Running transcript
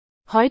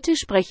Heute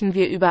sprechen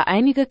wir über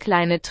einige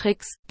kleine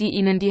Tricks, die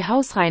Ihnen die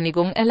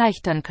Hausreinigung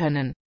erleichtern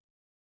können.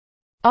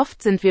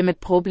 Oft sind wir mit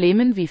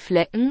Problemen wie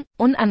Flecken,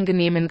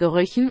 unangenehmen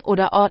Gerüchen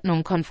oder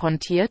Ordnung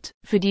konfrontiert,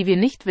 für die wir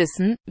nicht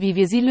wissen, wie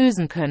wir sie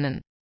lösen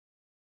können.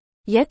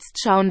 Jetzt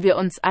schauen wir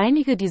uns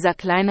einige dieser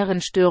kleineren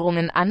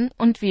Störungen an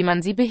und wie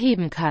man sie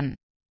beheben kann.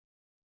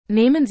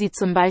 Nehmen Sie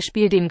zum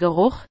Beispiel den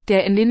Geruch,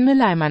 der in den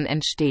Mülleimern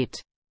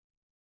entsteht.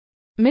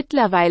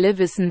 Mittlerweile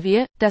wissen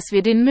wir, dass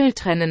wir den Müll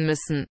trennen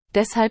müssen,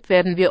 deshalb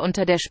werden wir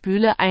unter der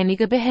Spüle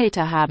einige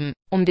Behälter haben,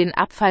 um den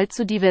Abfall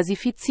zu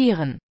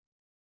diversifizieren.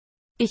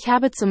 Ich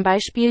habe zum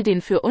Beispiel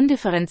den für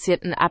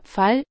undifferenzierten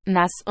Abfall,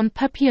 Nass- und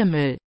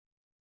Papiermüll.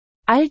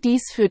 All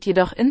dies führt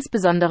jedoch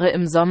insbesondere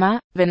im Sommer,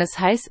 wenn es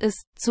heiß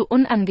ist, zu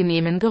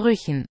unangenehmen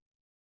Gerüchen.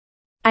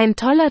 Ein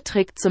toller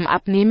Trick zum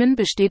Abnehmen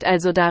besteht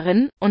also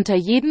darin, unter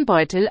jeden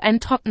Beutel ein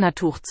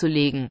Trocknertuch zu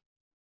legen.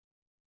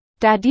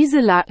 Da diese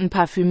Laken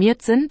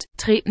parfümiert sind,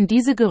 treten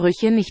diese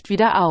Gerüche nicht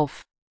wieder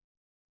auf.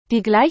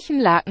 Die gleichen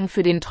Laken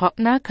für den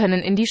Trockner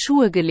können in die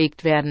Schuhe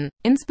gelegt werden,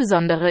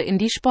 insbesondere in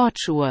die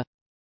Sportschuhe.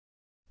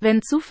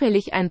 Wenn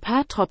zufällig ein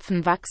paar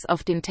Tropfen Wachs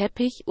auf den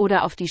Teppich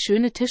oder auf die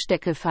schöne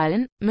Tischdecke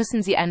fallen,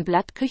 müssen Sie ein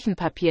Blatt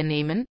Küchenpapier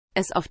nehmen,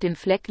 es auf den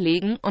Fleck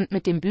legen und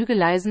mit dem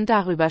Bügeleisen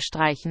darüber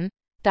streichen,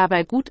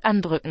 dabei gut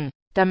andrücken,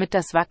 damit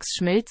das Wachs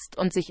schmilzt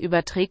und sich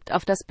überträgt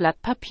auf das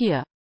Blatt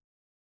Papier.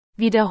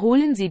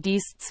 Wiederholen Sie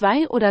dies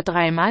 2- oder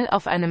 3-mal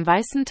auf einem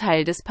weißen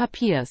Teil des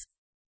Papiers.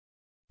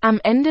 Am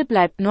Ende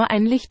bleibt nur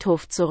ein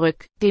Lichthof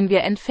zurück, den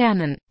wir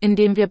entfernen,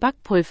 indem wir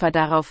Backpulver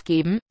darauf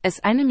geben,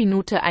 es 1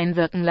 Minute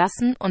einwirken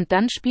lassen und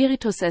dann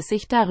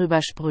Spiritusessig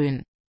darüber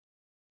sprühen.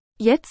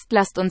 Jetzt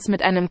lasst uns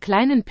mit einem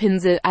kleinen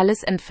Pinsel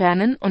alles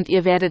entfernen und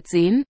ihr werdet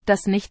sehen,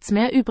 dass nichts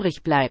mehr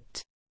übrig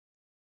bleibt.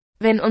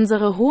 Wenn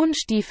unsere hohen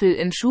Stiefel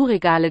in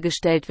Schuhregale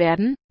gestellt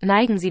werden,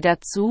 neigen sie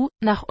dazu,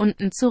 nach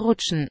unten zu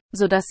rutschen,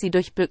 sodass sie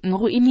durch Bücken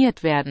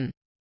ruiniert werden.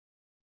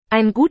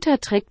 Ein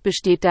guter Trick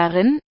besteht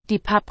darin, die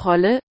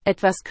Papprolle,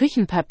 etwas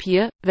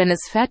Küchenpapier, wenn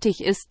es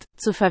fertig ist,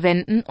 zu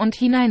verwenden und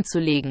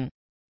hineinzulegen.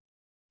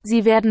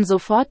 Sie werden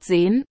sofort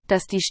sehen,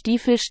 dass die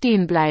Stiefel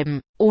stehen bleiben,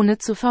 ohne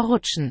zu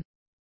verrutschen.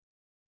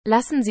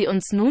 Lassen Sie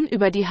uns nun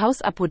über die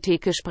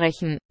Hausapotheke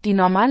sprechen, die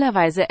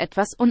normalerweise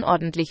etwas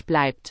unordentlich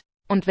bleibt.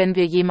 Und wenn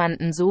wir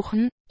jemanden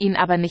suchen, ihn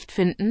aber nicht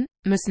finden,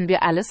 müssen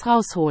wir alles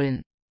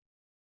rausholen.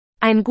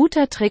 Ein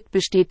guter Trick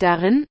besteht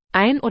darin,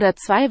 1 oder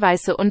 2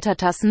 weiße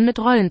Untertassen mit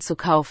Rollen zu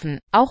kaufen,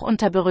 auch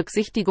unter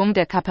Berücksichtigung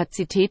der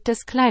Kapazität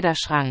des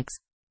Kleiderschranks.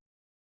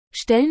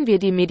 Stellen wir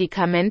die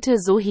Medikamente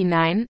so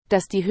hinein,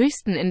 dass die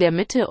höchsten in der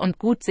Mitte und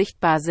gut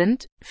sichtbar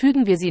sind,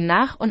 fügen wir sie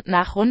nach und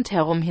nach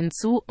rundherum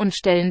hinzu und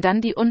stellen dann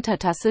die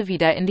Untertasse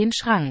wieder in den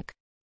Schrank.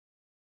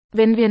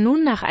 Wenn wir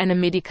nun nach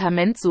einem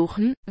Medikament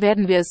suchen,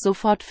 werden wir es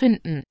sofort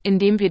finden,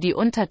 indem wir die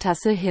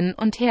Untertasse hin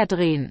und her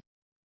drehen.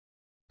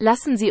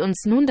 Lassen Sie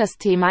uns nun das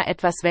Thema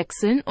etwas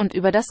wechseln und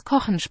über das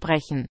Kochen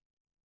sprechen.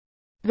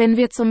 Wenn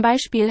wir zum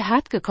Beispiel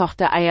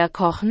hartgekochte Eier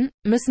kochen,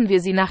 müssen wir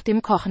sie nach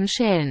dem Kochen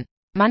schälen.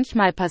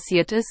 Manchmal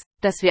passiert es,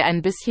 dass wir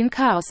ein bisschen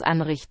Chaos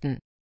anrichten.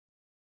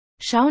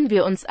 Schauen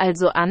wir uns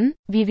also an,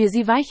 wie wir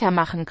sie weicher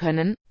machen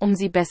können, um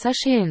sie besser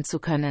schälen zu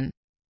können.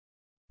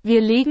 Wir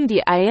legen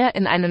die Eier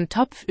in einen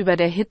Topf über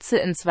der Hitze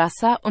ins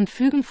Wasser und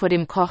fügen vor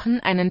dem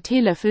Kochen einen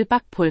Teelöffel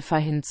Backpulver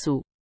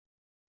hinzu.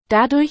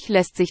 Dadurch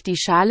lässt sich die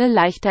Schale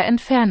leichter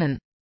entfernen.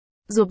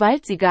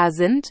 Sobald sie gar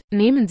sind,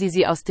 nehmen Sie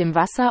sie aus dem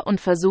Wasser und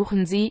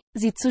versuchen Sie,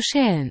 sie zu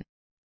schälen.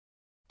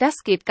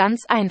 Das geht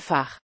ganz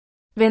einfach.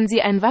 Wenn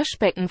Sie ein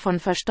Waschbecken von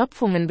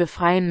Verstopfungen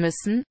befreien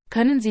müssen,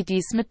 können Sie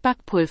dies mit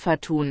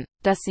Backpulver tun,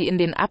 das Sie in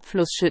den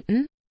Abfluss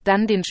schütten,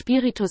 dann den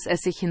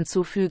Spiritusessig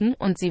hinzufügen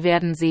und Sie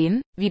werden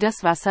sehen, wie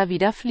das Wasser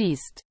wieder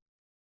fließt.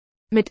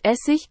 Mit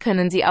Essig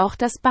können Sie auch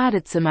das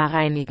Badezimmer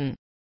reinigen.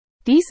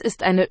 Dies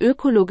ist eine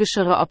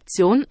ökologischere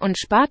Option und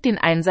spart den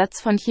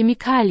Einsatz von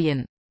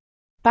Chemikalien.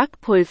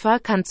 Backpulver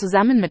kann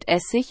zusammen mit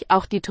Essig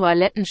auch die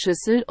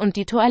Toilettenschüssel und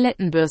die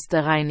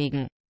Toilettenbürste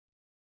reinigen.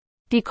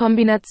 Die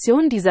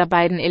Kombination dieser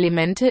beiden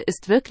Elemente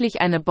ist wirklich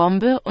eine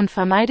Bombe und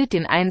vermeidet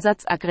den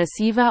Einsatz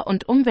aggressiver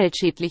und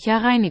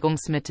umweltschädlicher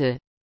Reinigungsmittel.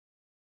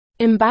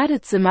 Im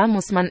Badezimmer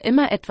muss man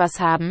immer etwas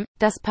haben,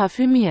 das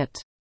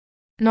parfümiert.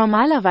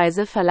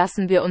 Normalerweise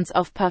verlassen wir uns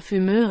auf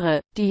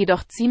Parfümeure, die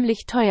jedoch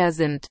ziemlich teuer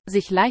sind,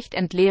 sich leicht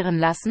entleeren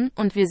lassen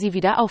und wir sie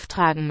wieder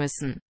auftragen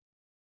müssen.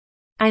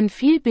 Ein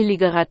viel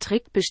billigerer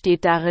Trick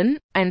besteht darin,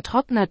 ein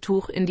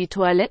Trocknertuch in die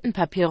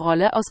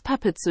Toilettenpapierrolle aus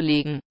Pappe zu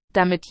legen,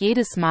 damit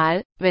jedes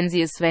Mal, wenn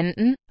Sie es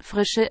wenden,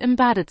 Frische im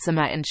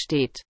Badezimmer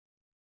entsteht.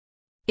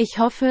 Ich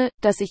hoffe,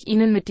 dass ich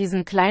Ihnen mit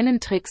diesen kleinen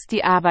Tricks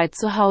die Arbeit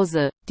zu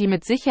Hause, die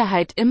mit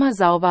Sicherheit immer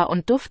sauber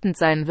und duftend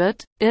sein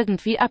wird,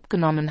 irgendwie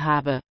abgenommen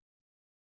habe.